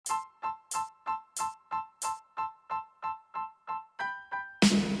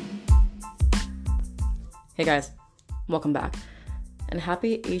Hey guys, welcome back, and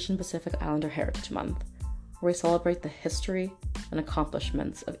happy Asian Pacific Islander Heritage Month, where we celebrate the history and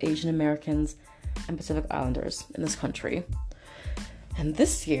accomplishments of Asian Americans and Pacific Islanders in this country. And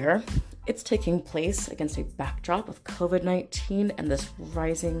this year, it's taking place against a backdrop of COVID-19 and this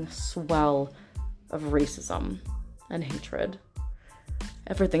rising swell of racism and hatred.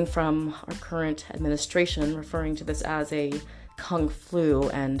 Everything from our current administration referring to this as a Kung flu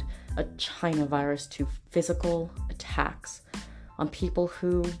and a China virus to physical attacks on people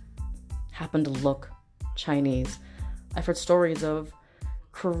who happen to look Chinese. I've heard stories of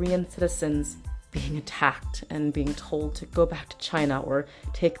Korean citizens being attacked and being told to go back to China or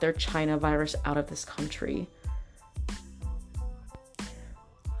take their China virus out of this country.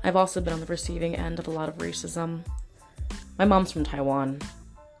 I've also been on the receiving end of a lot of racism. My mom's from Taiwan.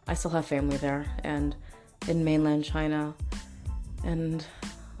 I still have family there and in mainland China. And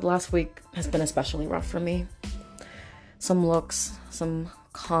the last week has been especially rough for me. Some looks, some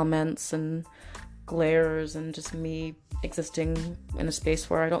comments and glares, and just me existing in a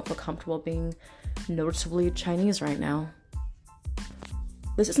space where I don't feel comfortable being noticeably Chinese right now.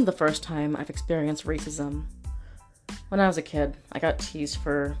 This isn't the first time I've experienced racism. When I was a kid, I got teased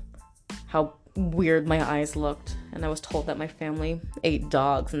for how weird my eyes looked, and I was told that my family ate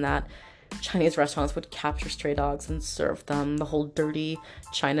dogs and that Chinese restaurants would capture stray dogs and serve them, the whole dirty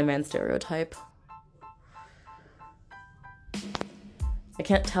Chinaman stereotype. I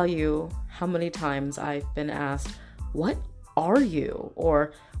can't tell you how many times I've been asked, "What are you?"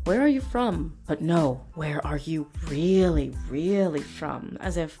 or "Where are you from?" But no, "Where are you really, really from?"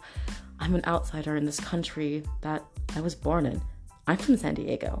 As if I'm an outsider in this country that I was born in. I'm from San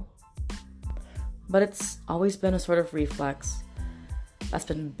Diego. But it's always been a sort of reflex that's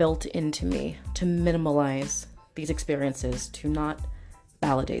been built into me to minimalize these experiences, to not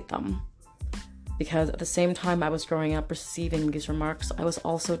validate them. Because at the same time I was growing up receiving these remarks, I was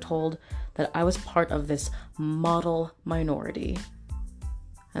also told that I was part of this model minority.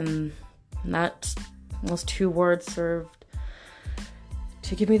 And those two words served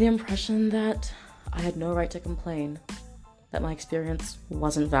to give me the impression that I had no right to complain, that my experience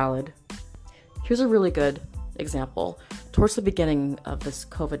wasn't valid. Here's a really good example. Towards the beginning of this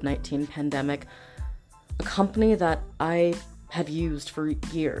COVID-19 pandemic, a company that I have used for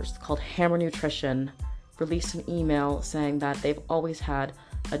years called Hammer Nutrition released an email saying that they've always had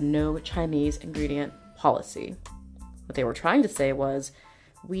a no Chinese ingredient policy. What they were trying to say was,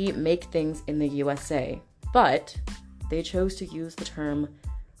 we make things in the USA, but they chose to use the term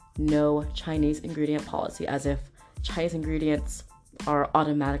no Chinese ingredient policy as if Chinese ingredients are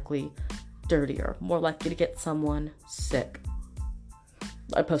automatically dirtier, more likely to get someone sick.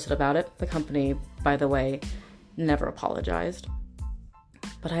 I posted about it. The company, by the way, never apologized.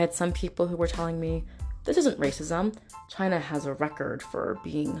 But I had some people who were telling me, this isn't racism. China has a record for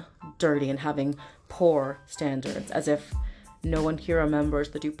being dirty and having poor standards, as if no one here remembers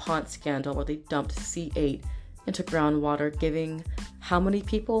the DuPont scandal where they dumped C8 into groundwater, giving how many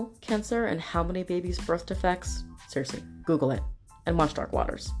people cancer and how many babies birth defects. Seriously, Google it and watch Dark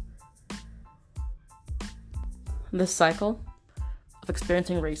Waters. This cycle of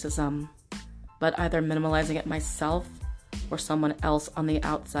experiencing racism, but either minimalizing it myself or someone else on the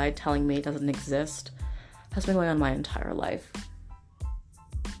outside telling me it doesn't exist, has been going on my entire life.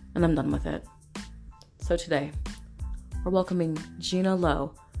 And I'm done with it. So today, we're welcoming Gina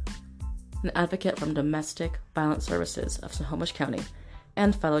Lowe, an advocate from Domestic Violence Services of Snohomish County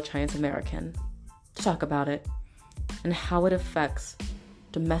and fellow Chinese American, to talk about it and how it affects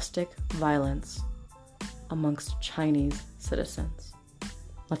domestic violence amongst Chinese citizens.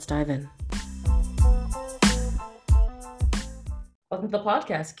 Let's dive in. Welcome to the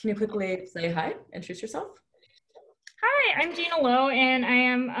podcast. Can you quickly say hi, introduce yourself? Hi, I'm Gina Lowe, and I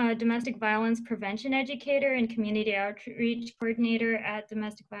am a domestic violence prevention educator and community outreach coordinator at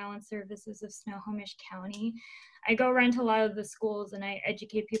Domestic Violence Services of Snohomish County. I go around to a lot of the schools and I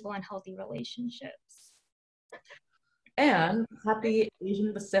educate people on healthy relationships. And happy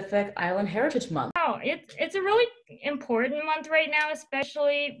Asian Pacific Island Heritage Month. Oh, it's a really important month right now,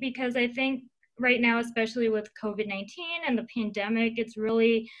 especially because I think right now, especially with COVID-19 and the pandemic, it's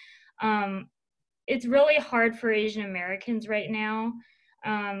really hard for Asian Americans right now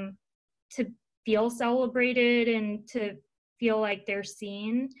to feel celebrated and to feel like they're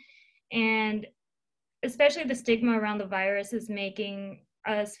seen. And especially the stigma around the virus is making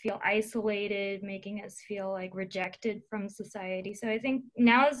us feel isolated, making us feel like rejected from society. So I think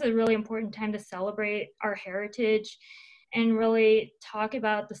now is a really important time to celebrate our heritage and really talk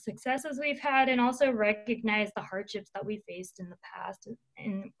about the successes we've had and also recognize the hardships that we faced in the past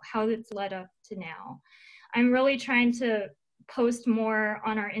and how it's led up to now. I'm really trying to post more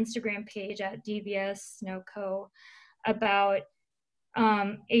on our Instagram page at DBS Snowco about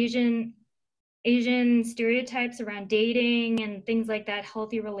Asian stereotypes around dating and things like that,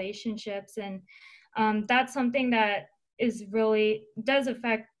 healthy relationships. And that's something that is really does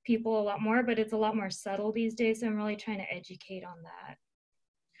affect people a lot more, but it's a lot more subtle these days. So I'm really trying to educate on that.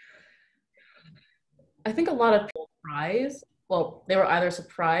 I think a lot of people surprised. Well, they were either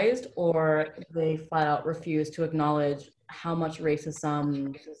surprised or they flat out refused to acknowledge how much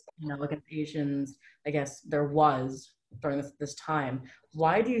racism, against Asians, I guess there was during this time.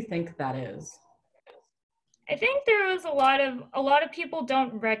 Why do you think that is? I think there was a lot of people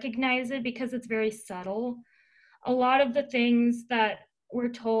don't recognize it because it's very subtle. A lot of the things that we're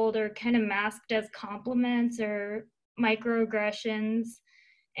told are kind of masked as compliments or microaggressions,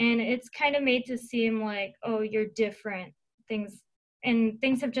 and it's kind of made to seem like, oh, you're different. Things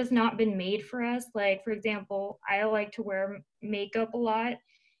have just not been made for us. Like, for example, I like to wear makeup a lot,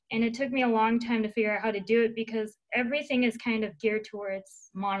 and it took me a long time to figure out how to do it because everything is kind of geared towards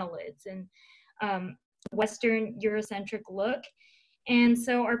monolids and Western Eurocentric look. And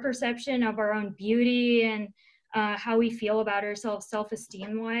so our perception of our own beauty and how we feel about ourselves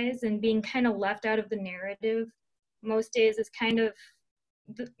self-esteem wise and being kind of left out of the narrative most days is kind of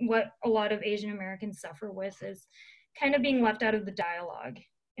what a lot of Asian Americans suffer with, is kind of being left out of the dialogue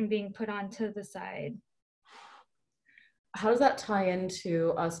and being put onto the side. How does that tie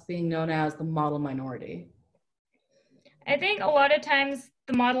into us being known as the model minority? I think a lot of times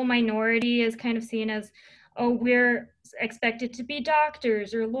the model minority is kind of seen as, oh, we're expected to be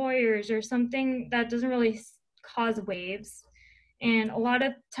doctors or lawyers or something that doesn't really cause waves. And a lot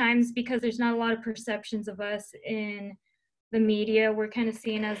of times, because there's not a lot of perceptions of us in the media, we're kind of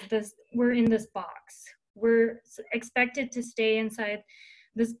seen as this, we're in this box. We're expected to stay inside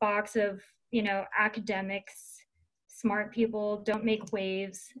this box of, academics, smart people, don't make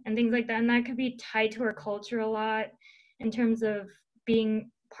waves, and things like that. And that could be tied to our culture a lot in terms of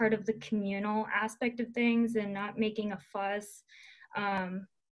being part of the communal aspect of things and not making a fuss,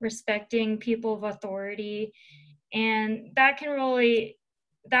 respecting people of authority. And that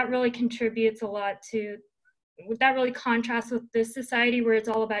really contributes a lot to, that really contrasts with this society where it's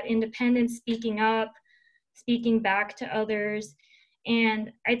all about independence, speaking up, speaking back to others.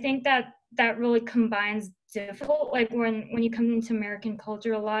 And I think that really combines difficult, like when you come into American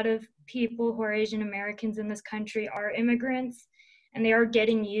culture, a lot of people who are Asian Americans in this country are immigrants, and they are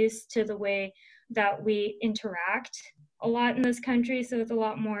getting used to the way that we interact a lot in this country. So it's a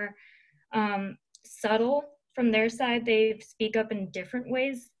lot more subtle from their side. They speak up in different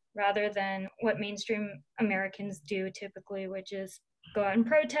ways rather than what mainstream Americans do typically, which is go out and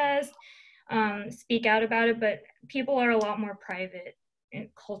protest, speak out about it. But people are a lot more private,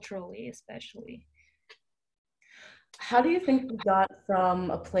 culturally especially. How do you think we got from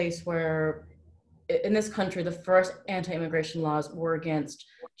a place where in this country the first anti-immigration laws were against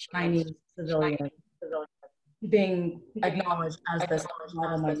Chinese civilians being acknowledged as this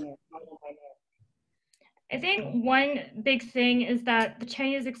model minority? I think one big thing is that the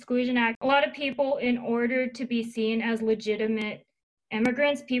Chinese Exclusion Act, a lot of people, in order to be seen as legitimate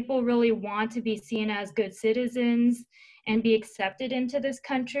immigrants, people really want to be seen as good citizens and be accepted into this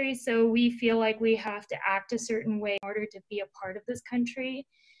country. So we feel like we have to act a certain way in order to be a part of this country.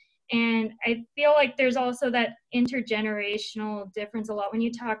 And I feel like there's also that intergenerational difference a lot. When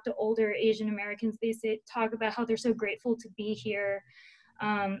you talk to older Asian Americans, talk about how they're so grateful to be here,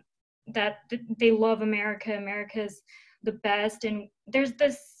 that they love America. America's the best. And there's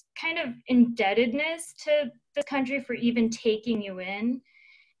this kind of indebtedness to the country for even taking you in.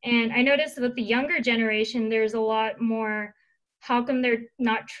 And I noticed with the younger generation, there's a lot more, how come they're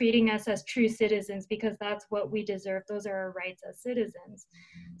not treating us as true citizens? Because that's what we deserve. Those are our rights as citizens.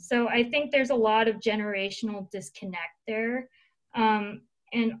 So I think there's a lot of generational disconnect there. And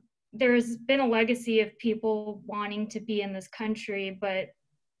there's been a legacy of people wanting to be in this country, but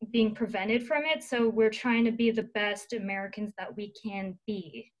being prevented from it. So we're trying to be the best Americans that we can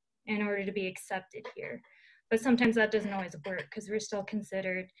be in order to be accepted here. But sometimes that doesn't always work because we're still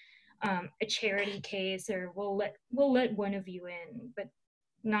considered a charity case, or we'll let one of you in, but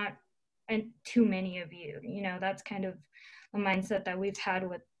not too many of you. That's kind of a mindset that we've had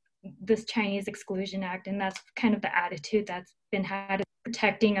with this Chinese Exclusion Act, and that's kind of the attitude that's been had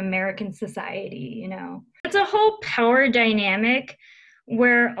protecting American society. It's a whole power dynamic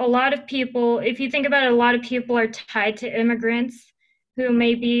where a lot of people, if you think about it, a lot of people are tied to immigrants who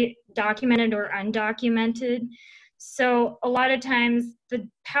may be documented or undocumented. So a lot of times the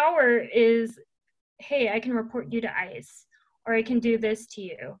power is, hey, I can report you to ICE, or I can do this to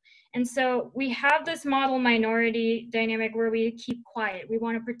you. And so we have this model minority dynamic where we keep quiet. We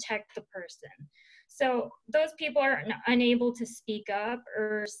want to protect the person. So those people are unable to speak up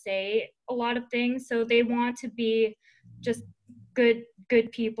or say a lot of things. So they want to be just good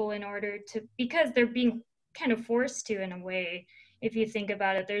people in order to, because they're being kind of forced to in a way. If you think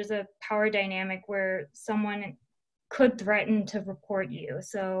about it, there's a power dynamic where someone could threaten to report you.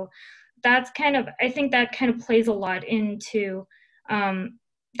 So that's kind of, I think that kind of plays a lot into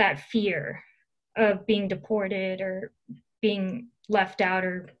that fear of being deported or being left out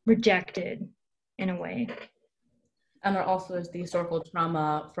or rejected in a way. And there also is the historical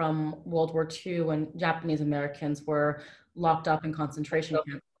trauma from World War II when Japanese Americans were locked up in concentration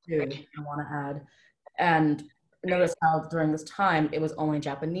camps too, I want to add. And notice how during this time it was only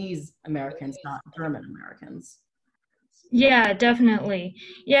Japanese Americans, not German Americans. Yeah, definitely.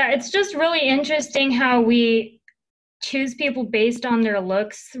 Yeah, it's just really interesting how we choose people based on their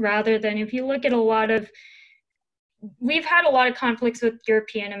looks rather than, if you look at a lot of, we've had a lot of conflicts with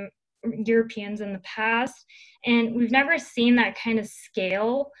Europeans in the past, and we've never seen that kind of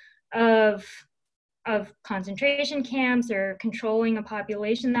scale of concentration camps or controlling a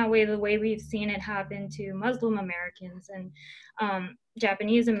population that way, the way we've seen it happen to Muslim Americans and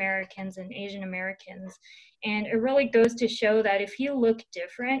Japanese Americans and Asian Americans. And it really goes to show that if you look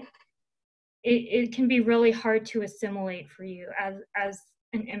different, it can be really hard to assimilate for you as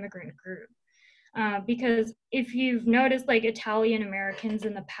an immigrant group. Because if you've noticed, like Italian Americans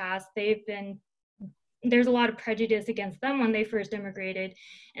in the past, there's a lot of prejudice against them when they first immigrated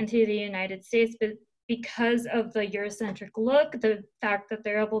into the United States, but because of the Eurocentric look, the fact that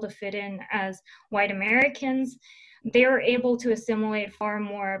they're able to fit in as white Americans, they're able to assimilate far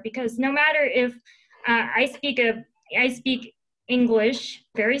more. Because no matter if I speak English,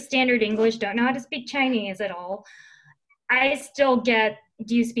 very standard English, don't know how to speak Chinese at all, I still get,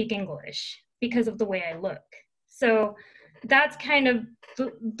 do you speak English? Because of the way I look. So that's kind of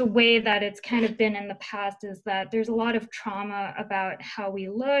the way that it's kind of been in the past, is that there's a lot of trauma about how we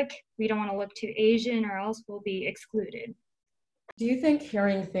look. We don't want to look too Asian or else we'll be excluded. Do you think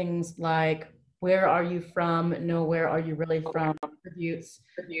hearing things like, where are you from? No, where are you really from? Contributes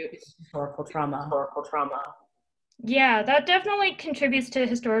historical trauma? Yeah, that definitely contributes to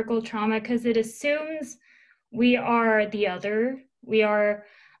historical trauma because it assumes we are the other. We are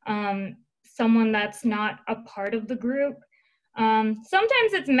someone that's not a part of the group.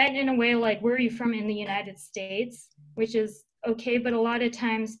 Sometimes it's meant in a way like, where are you from in the United States, which is okay, but a lot of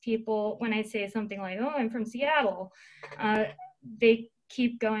times people, when I say something like, oh, I'm from Seattle, they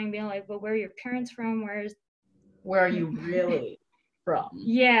keep going, being like, well, where are your parents from? Where are you really from?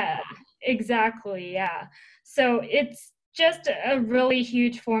 Yeah, exactly, yeah. So it's just a really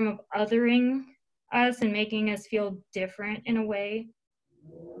huge form of othering us and making us feel different in a way.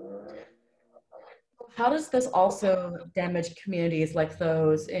 How does this also damage communities like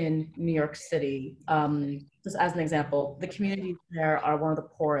those in New York City? Just as an example, the communities there are one of the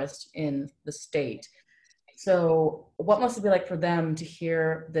poorest in the state. So what must it be like for them to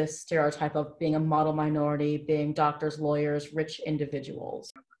hear this stereotype of being a model minority, being doctors, lawyers, rich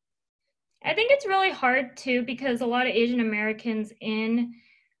individuals? I think it's really hard too, because a lot of Asian Americans in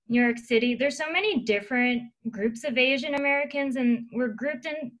New York City, there's so many different groups of Asian Americans, and we're grouped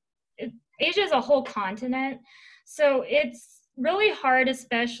in, Asia is a whole continent. So it's really hard,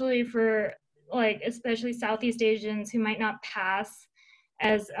 especially for especially Southeast Asians who might not pass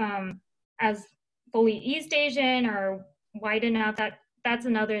as fully East Asian or white enough. That's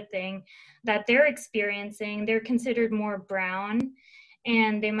another thing that they're experiencing. They're considered more brown,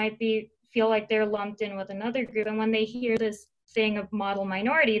 and they might feel like they're lumped in with another group. And when they hear this thing of model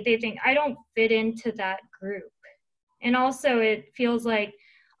minority, they think, I don't fit into that group. And also it feels like,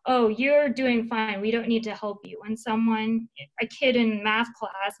 oh, you're doing fine, we don't need to help you. When a kid in math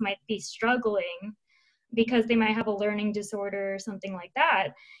class might be struggling because they might have a learning disorder or something like that,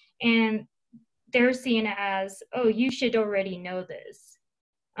 and they're seen as, oh, you should already know this.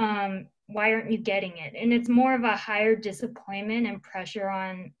 Why aren't you getting it? And it's more of a higher disappointment and pressure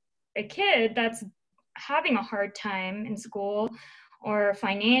on a kid that's having a hard time in school, or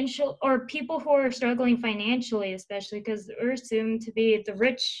financial, or people who are struggling financially, especially because we're assumed to be the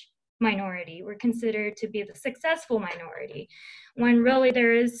rich minority. We're considered to be the successful minority, when really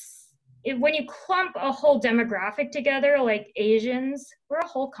when you clump a whole demographic together, like Asians, we're a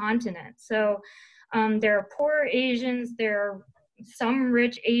whole continent. So there are poor Asians, there are some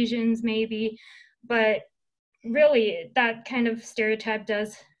rich Asians maybe, but really that kind of stereotype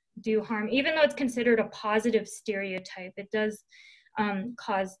does do harm. Even though it's considered a positive stereotype, it does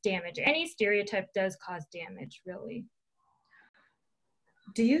cause damage. Any stereotype does cause damage, really.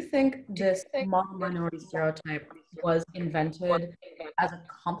 Do you think this model minority stereotype was invented as a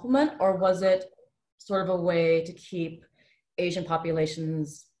compliment, or was it sort of a way to keep Asian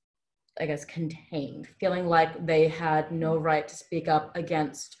populations, I guess, contained, feeling like they had no right to speak up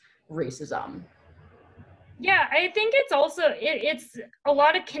against racism? Yeah, I think it's also it's a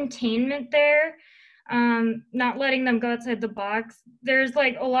lot of containment there, not letting them go outside the box. There's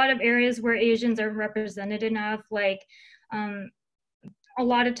like a lot of areas where Asians aren't represented enough, like um, a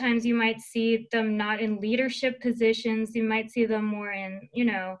lot of times you might see them not in leadership positions. You might see them more in,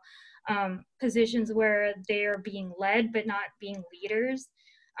 positions where they are being led but not being leaders.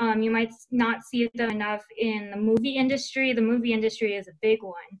 You might not see them enough in the movie industry. The movie industry is a big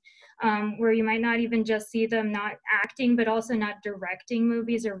one, where you might not even just see them not acting, but also not directing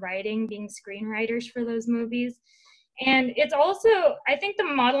movies or writing, being screenwriters for those movies. And it's also, I think the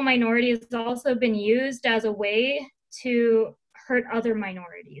model minority has also been used as a way to hurt other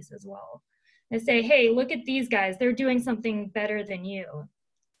minorities as well. And say, hey, look at these guys, they're doing something better than you.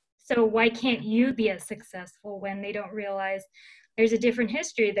 So why can't you be as successful, when they don't realize there's a different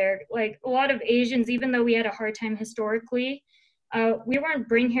history there? Like a lot of Asians, even though we had a hard time historically, we weren't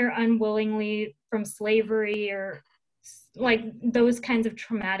bring here unwillingly from slavery or like those kinds of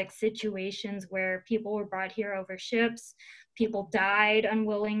traumatic situations where people were brought here over ships, people died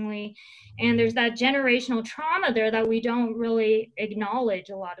unwillingly, and there's that generational trauma there that we don't really acknowledge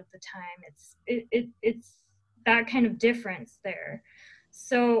a lot of the time. It's that kind of difference there.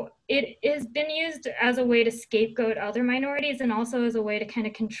 So it has been used as a way to scapegoat other minorities, and also as a way to kind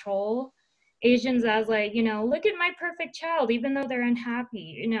of control Asians, as like, look at my perfect child, even though they're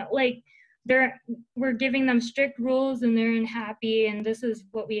unhappy, like they're we're giving them strict rules and they're unhappy, and this is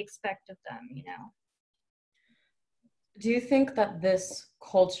what we expect of them. Do you think that this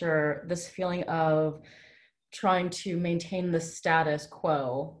culture, this feeling of trying to maintain the status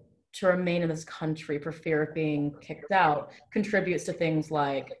quo to remain in this country for fear of being kicked out, contributes to things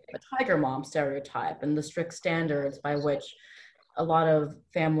like the tiger mom stereotype and the strict standards by which a lot of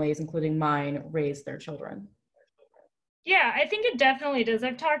families, including mine, raise their children? Yeah, I think it definitely does.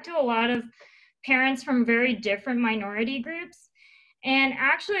 I've talked to a lot of parents from very different minority groups, and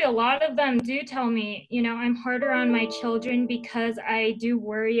actually, a lot of them do tell me, I'm harder on my children because I do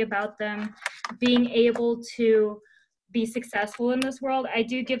worry about them being able to be successful in this world. I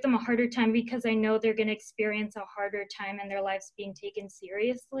do give them a harder time because I know they're going to experience a harder time in their lives being taken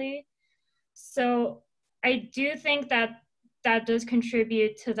seriously. So I do think that that does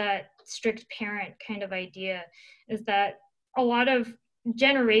contribute to that strict parent kind of idea, is that a lot of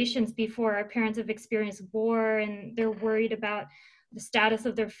generations before, our parents have experienced war and they're worried about the status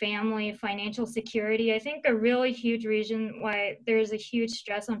of their family, financial security. I think a really huge reason why there's a huge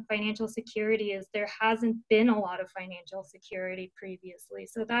stress on financial security is there hasn't been a lot of financial security previously.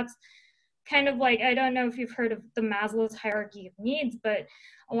 So that's kind of like, I don't know if you've heard of the Maslow's hierarchy of needs, but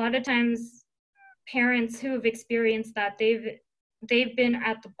a lot of times parents who have experienced that, they've been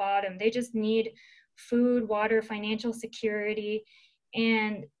at the bottom. They just need food, water, financial security,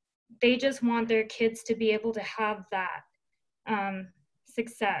 and they just want their kids to be able to have that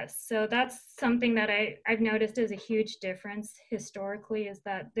success. So that's something that I've noticed as a huge difference historically, is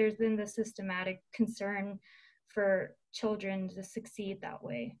that there's been this systematic concern for children to succeed that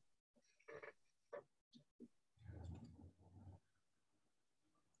way.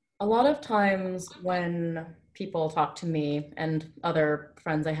 A lot of times when people talk to me and other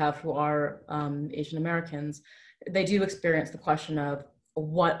friends I have who are Asian Americans, they do experience the question of,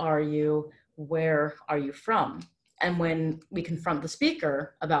 what are you? Where are you from? And when we confront the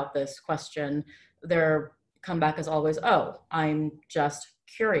speaker about this question, their comeback is always, oh, I'm just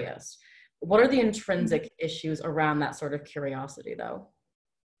curious. What are the intrinsic issues around that sort of curiosity, though?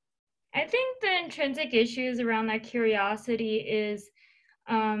 I think the intrinsic issues around that curiosity is,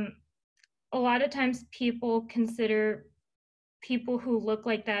 um, a lot of times people consider people who look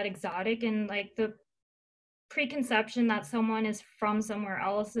like that exotic, and like the preconception that someone is from somewhere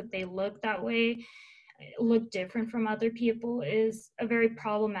else if they look that way, look different from other people, is a very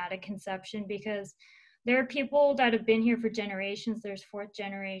problematic conception, because there are people that have been here for generations. There's fourth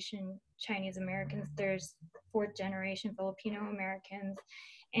generation Chinese Americans, there's fourth generation Filipino Americans,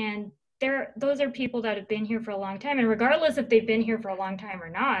 and those are people that have been here for a long time, and regardless if they've been here for a long time or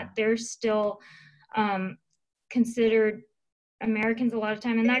not, they're still considered Americans a lot of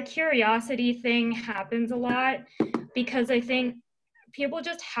time. And that curiosity thing happens a lot because I think people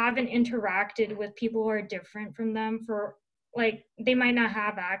just haven't interacted with people who are different from them for, like, they might not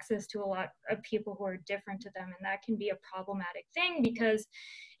have access to a lot of people who are different to them, and that can be a problematic thing, because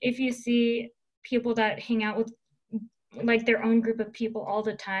if you see people that hang out with like their own group of people all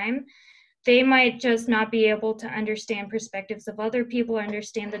the time, they might just not be able to understand perspectives of other people,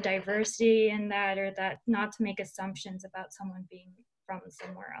 understand the diversity in that, or that not to make assumptions about someone being from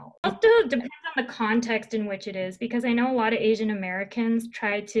somewhere else. Also depends on the context in which it is, because I know a lot of Asian Americans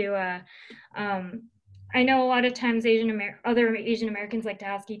try to I know a lot of times other Asian Americans like to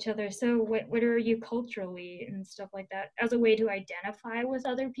ask each other, so what are you culturally and stuff like that, as a way to identify with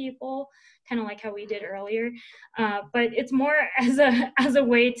other people, kind of like how we did earlier. But it's more as a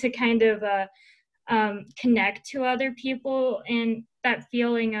way to kind of connect to other people, and that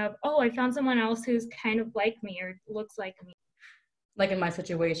feeling of, oh, I found someone else who's kind of like me or looks like me. Like in my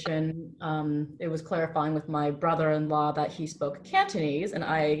situation, it was clarifying with my brother-in-law that he spoke Cantonese and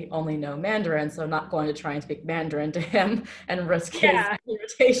I only know Mandarin, so I'm not going to try and speak Mandarin to him and risk his Yeah.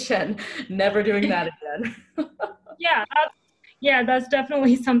 irritation. Never doing that again. Yeah, yeah, that's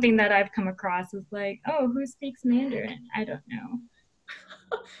definitely something that I've come across, is like, oh, who speaks Mandarin? I don't know.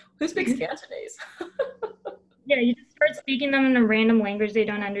 Who speaks Cantonese? Yeah, you just start speaking them in a random language they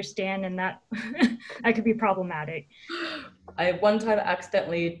don't understand, and that that could be problematic. I one time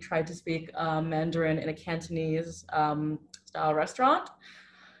accidentally tried to speak Mandarin in a Cantonese style restaurant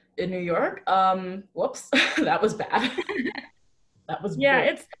in New York. Whoops, that was bad. That was Yeah,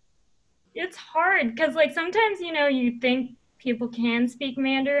 really it's hard because, like, sometimes, you think people can speak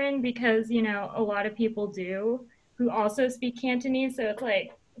Mandarin because, a lot of people do who also speak Cantonese. So it's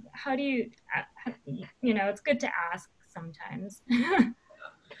like, how do you, it's good to ask sometimes.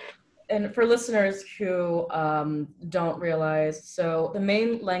 and for listeners who don't realize, so the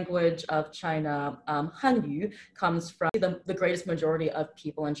main language of China, Hanyu, comes from the greatest majority of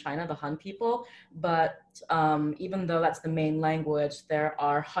people in China, the Han people. But even though that's the main language, there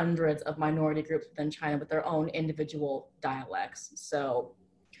are hundreds of minority groups within China with their own individual dialects. So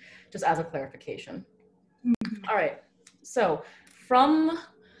just as a clarification. Mm-hmm. All right. So from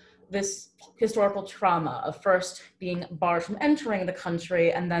this historical trauma of first being barred from entering the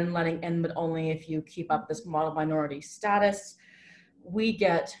country and then letting in, but only if you keep up this model minority status, we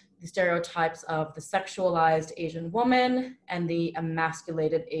get the stereotypes of the sexualized Asian woman and the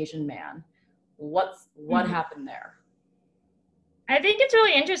emasculated Asian man. What happened there? I think it's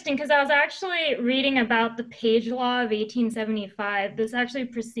really interesting because I was actually reading about the Page Law of 1875. This actually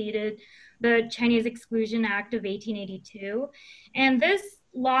preceded the Chinese Exclusion Act of 1882. And this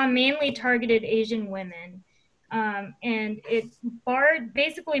law mainly targeted Asian women. And it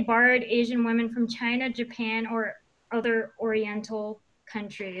basically barred Asian women from China, Japan, or other Oriental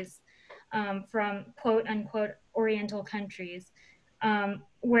countries, from quote unquote Oriental countries,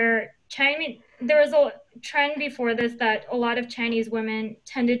 where China, there was a trend before this that a lot of Chinese women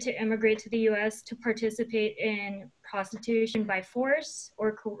tended to immigrate to the US to participate in prostitution by force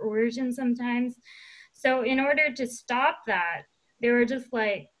or coercion sometimes. So, in order to stop that, they were just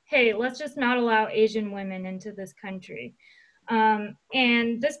like, hey, let's just not allow Asian women into this country. And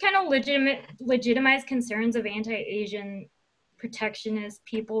this kind of legitimized concerns of anti-Asian protectionist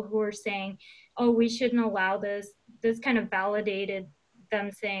people who are saying, oh, we shouldn't allow this. This kind of validated them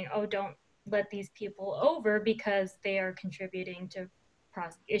saying, oh, don't let these people over because they are contributing to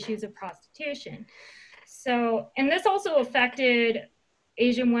issues of prostitution. So, and this also affected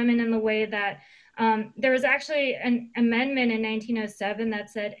Asian women in the way that there was actually an amendment in 1907 that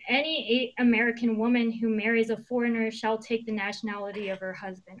said any American woman who marries a foreigner shall take the nationality of her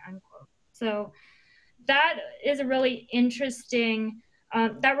husband, unquote. So that is a really interesting,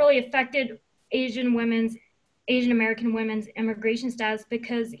 that really affected Asian American women's immigration status,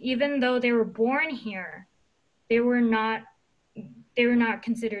 because even though they were born here, they were not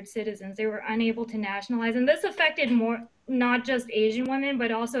considered citizens. They were unable to nationalize. And this affected more, not just Asian women,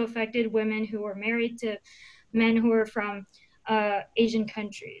 but also affected women who were married to men who were from Asian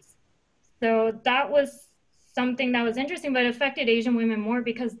countries. So that was something that was interesting, but affected Asian women more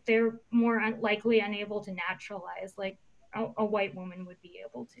because they're more likely unable to naturalize, like a white woman would be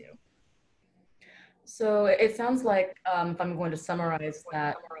able to. So it sounds like, if I'm going to summarize,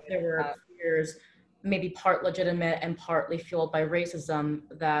 that there were fears, maybe part legitimate and partly fueled by racism,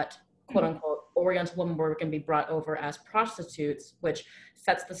 that quote unquote Oriental women were going to be brought over as prostitutes, which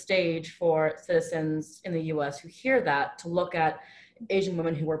sets the stage for citizens in the US who hear that to look at Asian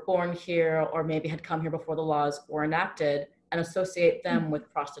women who were born here or maybe had come here before the laws were enacted and associate them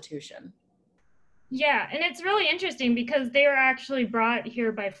with prostitution. Yeah, and it's really interesting because they were actually brought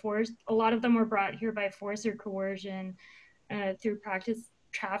here by force. A lot of them were brought here by force or coercion, through practice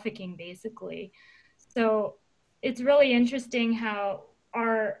trafficking, basically. So it's really interesting how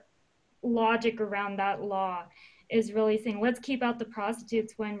our logic around that law is really saying, let's keep out the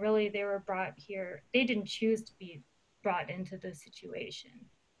prostitutes, when really they were brought here. They didn't choose to be brought into the situation.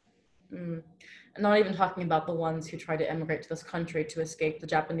 Mm. And not even talking about the ones who tried to immigrate to this country to escape the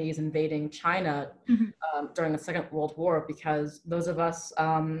Japanese invading China Mm-hmm. during the Second World War, because those of us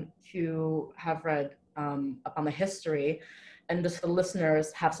who have read up on the history, and just for the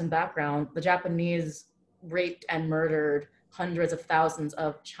listeners have some background, the Japanese raped and murdered hundreds of thousands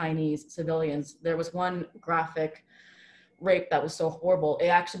of Chinese civilians. There was one graphic rape that was so horrible, it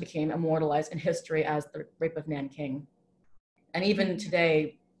actually became immortalized in history as the rape of Nanking. And even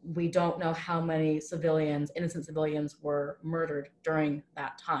today, we don't know how many civilians, innocent civilians, were murdered during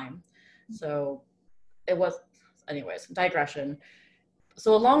that time. So it was, anyways, digression.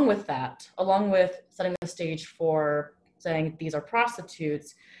 So along with that, along with setting the stage for saying these are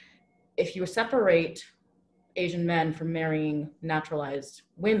prostitutes, if you separate Asian men from marrying naturalized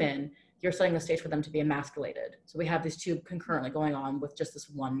women, you're setting the stage for them to be emasculated. So we have these two concurrently going on with just this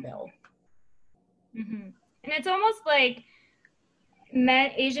one bill. Mm-hmm. And it's almost like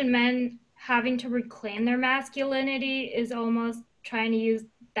Asian men having to reclaim their masculinity is almost trying to use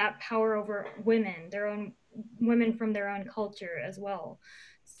that power over women, their own women from their own culture as well.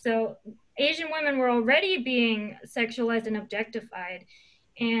 So Asian women were already being sexualized and objectified,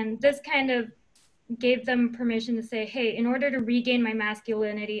 and this kind of gave them permission to say, hey, in order to regain my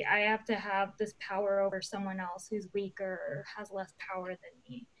masculinity, I have to have this power over someone else who's weaker or has less power than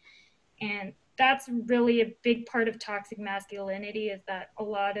me. And that's really a big part of toxic masculinity, is that a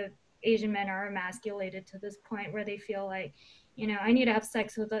lot of Asian men are emasculated to this point where they feel like, you know, I need to have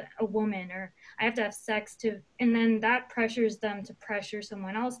sex with a woman, or I have to have sex to, and then that pressures them to pressure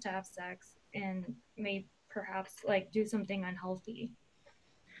someone else to have sex and may perhaps like do something unhealthy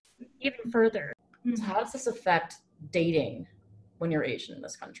even further. So how does this affect dating when you're Asian in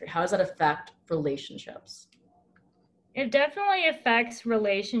this country? How does that affect relationships? It definitely affects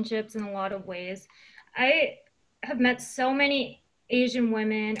relationships in a lot of ways. I have met so many Asian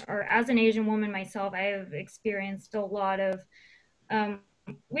women, or as an Asian woman myself, I have experienced a lot of um,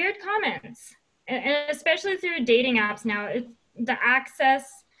 weird comments, and especially through dating apps now. The access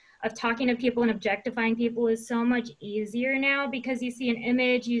of talking to people and objectifying people is so much easier now, because you see an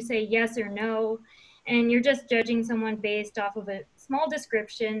image, you say yes or no, and you're just judging someone based off of a small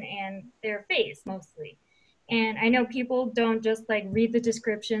description and their face mostly. And I know people don't just like read the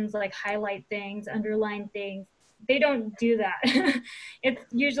descriptions, like highlight things, underline things. They don't do that. It's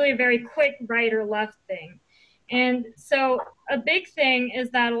usually a very quick right or left thing. And so a big thing is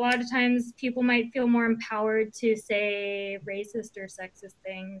that a lot of times people might feel more empowered to say racist or sexist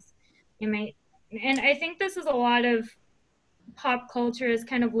things. You might, and I think this is a lot of pop culture has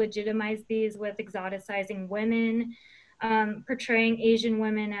kind of legitimized these with exoticizing women, portraying Asian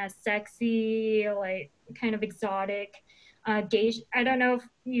women as sexy, like kind of exotic. Geisha, I don't know if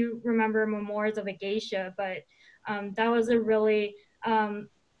you remember Memoirs of a Geisha, but that was a really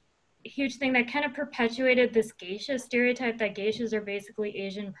huge thing that kind of perpetuated this geisha stereotype, that geishas are basically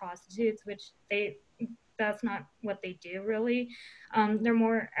Asian prostitutes, which that's not what they do really. They're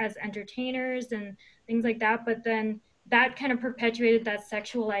more as entertainers and things like that. But then that kind of perpetuated that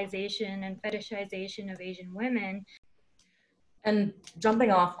sexualization and fetishization of Asian women. And jumping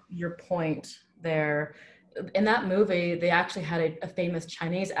off your point there, in that movie, they actually had a famous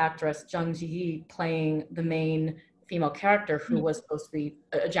Chinese actress, Zhang Ziyi, playing the main female character who was supposed to be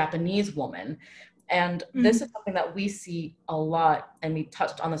a Japanese woman. And this is something that we see a lot, and we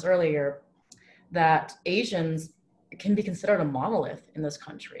touched on this earlier, that Asians can be considered a monolith in this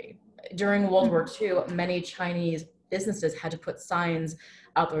country. During World War II, many Chinese businesses had to put signs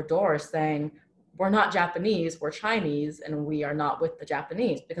out their doors saying, we're not Japanese, we're Chinese, and we are not with the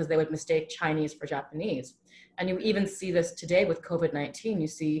Japanese, because they would mistake Chinese for Japanese. And you even see this today with COVID-19. You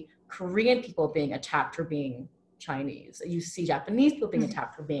see Korean people being attacked for being Chinese. You see Japanese people being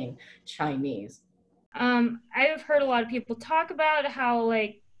attacked for being Chinese. I've heard a lot of people talk about how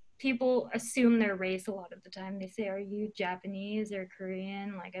like people assume their race a lot of the time. They say, "Are you Japanese or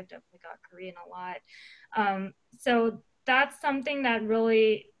Korean?" Like I've definitely got Korean a lot. So that's something that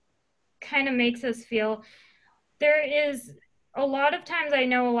really kind of makes us feel there is a lot of times. I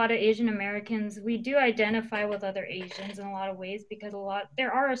know a lot of Asian Americans, we do identify with other Asians in a lot of ways, because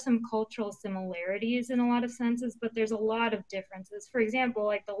there are some cultural similarities in a lot of senses, but there's a lot of differences. For example,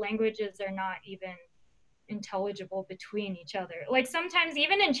 like the languages are not even intelligible between each other. Like sometimes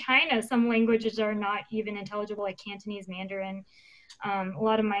even in China, some languages are not even intelligible, like Cantonese, Mandarin. A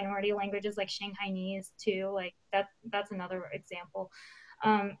lot of minority languages like Shanghainese too. Like that's another example.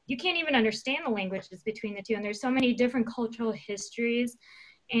 You can't even understand the languages between the two, and there's so many different cultural histories.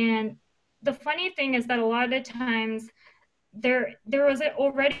 And the funny thing is that a lot of times there was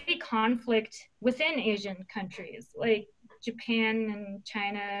already conflict within Asian countries like Japan and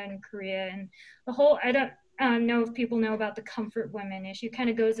China and Korea and the whole. I don't know if people know about the comfort women issue. Kind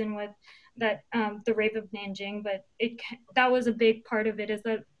of goes in with that the rape of Nanjing, but that was a big part of it. Is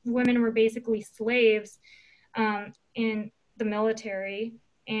that women were basically slaves in the military,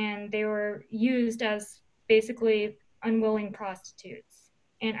 and they were used as basically unwilling prostitutes.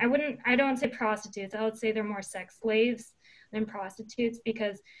 And I don't say prostitutes. I would say they're more sex slaves than prostitutes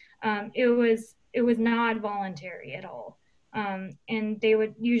because it was not voluntary at all. And they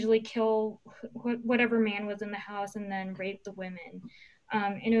would usually kill whatever man was in the house and then rape the women.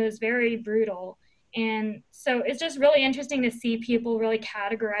 And it was very brutal. And so it's just really interesting to see people really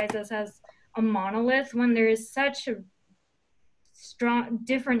categorize us as a monolith when there is such a strong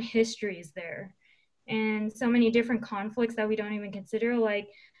different histories there and so many different conflicts that we don't even consider. Like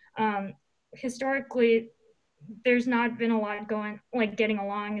historically there's not been a lot going like getting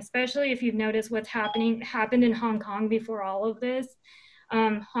along, especially if you've noticed what's happened in Hong Kong before all of this.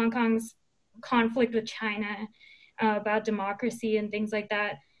 Hong Kong's conflict with China about democracy and things like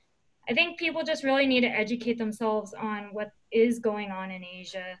that. I think people just really need to educate themselves on what is going on in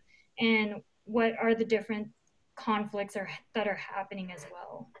Asia and what are the different conflicts that are happening as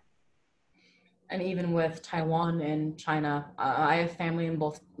well. And even with Taiwan and China, I have family in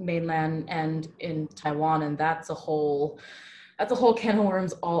both mainland and in Taiwan, and that's a whole can of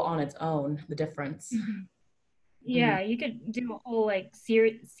worms all on its own. The difference. Mm-hmm. Yeah, you could do a whole like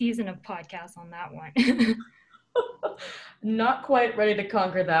season of podcasts on that one. Not quite ready to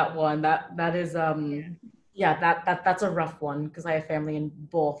conquer that one. That is that's a rough one because I have family in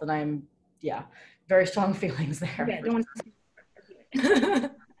both, and I'm very strong feelings there. Yeah, don't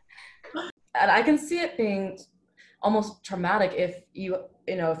and I can see it being almost traumatic if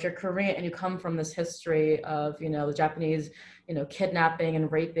if you're Korean and you come from this history of the Japanese kidnapping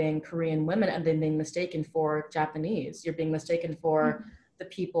and raping Korean women and then being mistaken for Japanese. You're being mistaken for the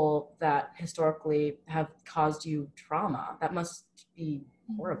people that historically have caused you trauma. That must be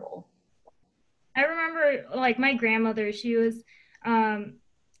horrible. I remember like my grandmother, she passed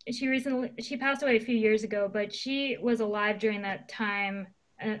away a few years ago, but she was alive during that time,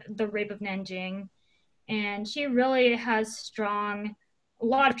 the rape of Nanjing, and she really has a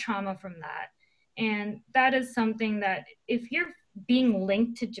lot of trauma from that. And that is something that if you're being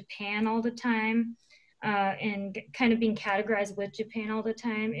linked to Japan all the time, and kind of being categorized with Japan all the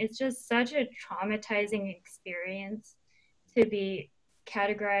time, it's just such a traumatizing experience to be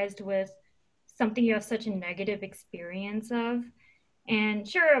categorized with something you have such a negative experience of. And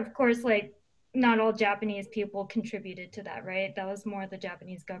sure, of course, like not all Japanese people contributed to that, right? That was more the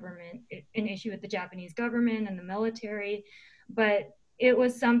Japanese government, an issue with the Japanese government and the military. But it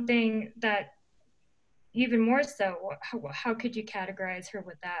was something that even more so, how could you categorize her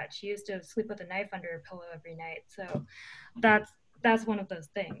with that? She used to sleep with a knife under her pillow every night. So that's one of those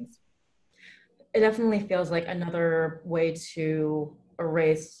things. It definitely feels like another way to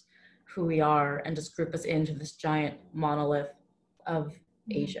erase who we are and just group us into this giant monolith of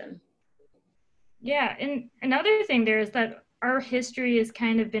Asian. Yeah, and another thing there is that our history has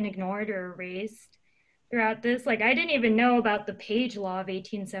kind of been ignored or erased throughout this. Like I didn't even know about the Page Law of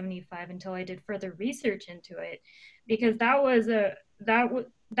 1875 until I did further research into it, because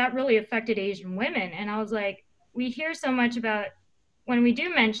that really affected Asian women. And I was like, we hear so much about when we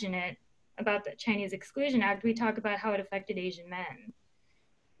do mention it about the Chinese Exclusion Act, we talk about how it affected Asian men.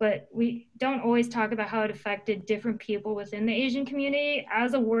 But we don't always talk about how it affected different people within the Asian community.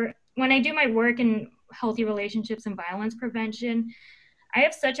 When I do my work in healthy relationships and violence prevention, I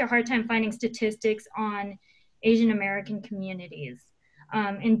have such a hard time finding statistics on Asian American communities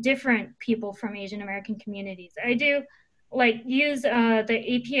and different people from Asian American communities. I do like use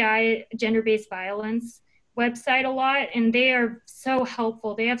the API gender-based violence website a lot, and they are so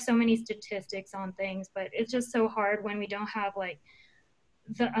helpful. They have so many statistics on things, but it's just so hard when we don't have like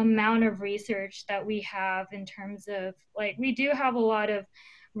the amount of research that we have in terms of like we do have a lot of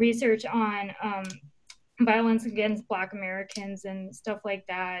research on violence against Black Americans and stuff like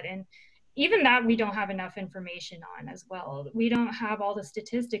that, and even that we don't have enough information on as well. We don't have all the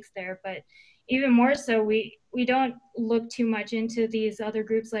statistics there, but even more so we don't look too much into these other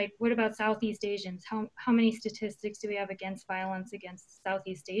groups. Like what about Southeast Asians? How many statistics do we have against violence against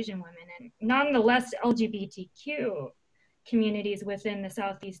Southeast Asian women, and nonetheless LGBTQ communities within the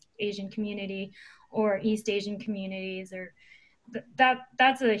Southeast Asian community or East Asian communities, or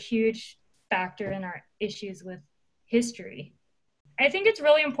that's a huge factor in our issues with history. I think it's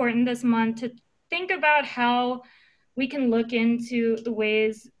really important this month to think about how we can look into the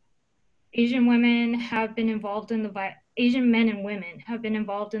ways Asian women have been involved in Asian men and women have been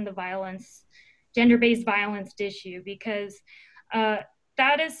involved in the violence, gender-based violence issue, because uh,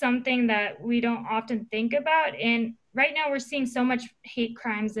 that is something that we don't often think about. And right now we're seeing so much hate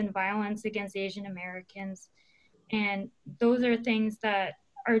crimes and violence against Asian Americans. And those are things that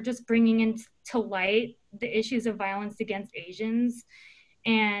are just bringing into light the issues of violence against Asians.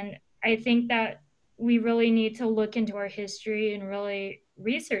 And I think that we really need to look into our history and really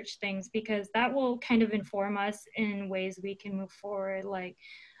research things, because that will kind of inform us in ways we can move forward. Like,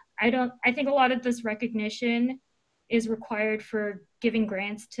 I think a lot of this recognition is required for giving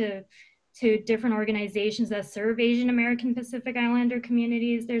grants to different organizations that serve Asian American Pacific Islander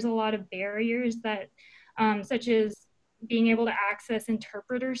communities. There's a lot of barriers that, such as being able to access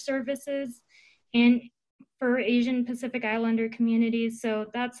interpreter services in for Asian Pacific Islander communities. So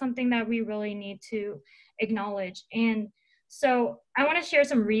that's something that we really need to acknowledge. And so I want to share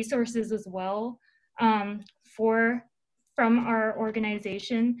some resources as well, for from our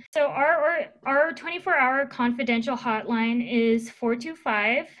organization. So our 24-hour confidential hotline is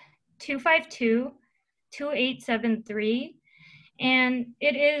 425-252-2873. And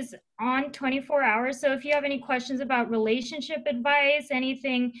it is on 24 hours. So if you have any questions about relationship advice,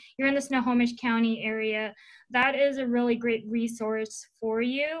 anything, you're in the Snohomish County area, that is a really great resource for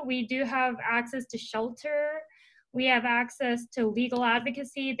you. We do have access to shelter. We have access to legal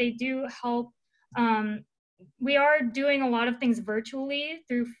advocacy. They do help. We are doing a lot of things virtually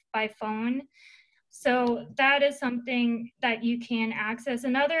by phone. So that is something that you can access.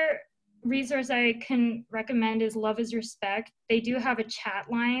 Another resource I can recommend is Love is Respect. They do have a chat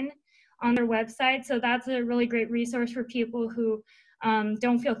line on their website. So that's a really great resource for people who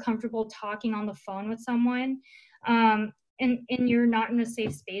don't feel comfortable talking on the phone with someone. And you're not in a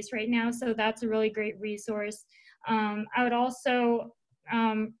safe space right now. So that's a really great resource. I would also,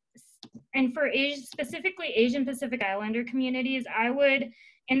 and for specifically Asian Pacific Islander communities, I would,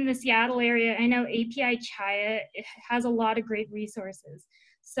 in the Seattle area, I know API Chaya has a lot of great resources.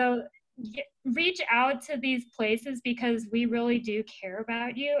 So reach out to these places, because we really do care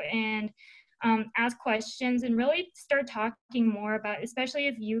about you, and ask questions and really start talking more about, especially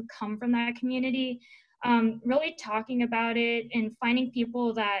if you come from that community, really talking about it and finding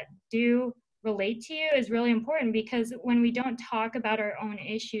people that do relate to you is really important, because when we don't talk about our own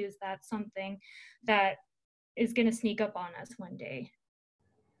issues, that's something that is going to sneak up on us one day.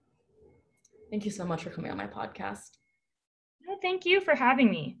 Thank you so much for coming on my podcast. No, thank you for having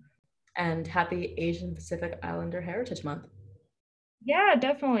me. And happy Asian Pacific Islander Heritage Month. Yeah,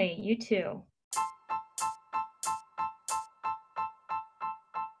 definitely. You too.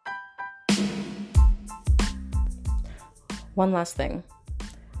 One last thing.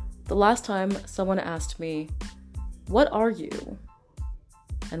 The last time someone asked me, "What are you?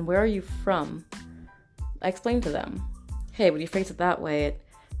 And where are you from?" I explained to them, "Hey, when you phrase it that way, it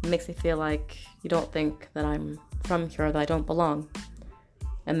makes me feel like you don't think that I'm from here, that I don't belong."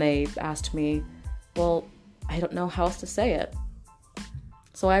 And they asked me, "Well, I don't know how else to say it."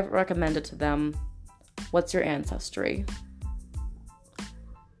 So I recommended to them, "What's your ancestry?"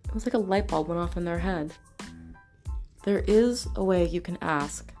 It was like a light bulb went off in their head. There is a way you can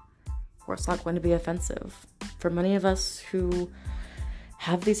ask where it's not going to be offensive. For many of us who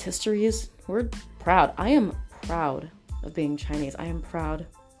have these histories, we're proud. I am proud of being Chinese. I am proud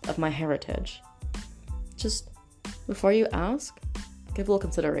of my heritage. Just before you ask, give a little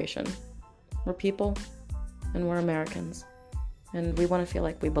consideration. We're people, and we're Americans, and we want to feel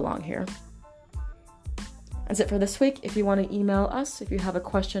like we belong here. That's it for this week. If you want to email us, if you have a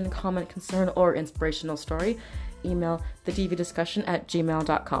question, comment, concern, or inspirational story, email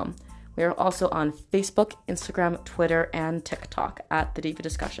thedvdiscussion@gmail.com. We are also on Facebook, Instagram, Twitter, and TikTok at The Diva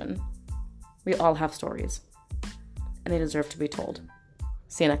Discussion. We all have stories, and they deserve to be told.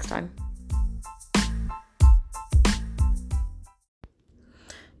 See you next time.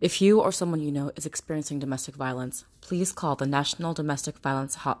 If you or someone you know is experiencing domestic violence, please call the National Domestic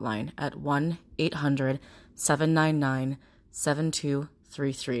Violence Hotline at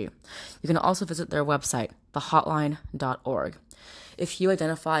 1-800-799-7233. You can also visit their website, thehotline.org. If you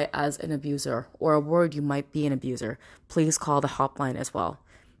identify as an abuser or are worried you might be an abuser, please call the hotline as well.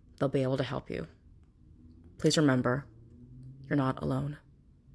 They'll be able to help you. Please remember, you're not alone.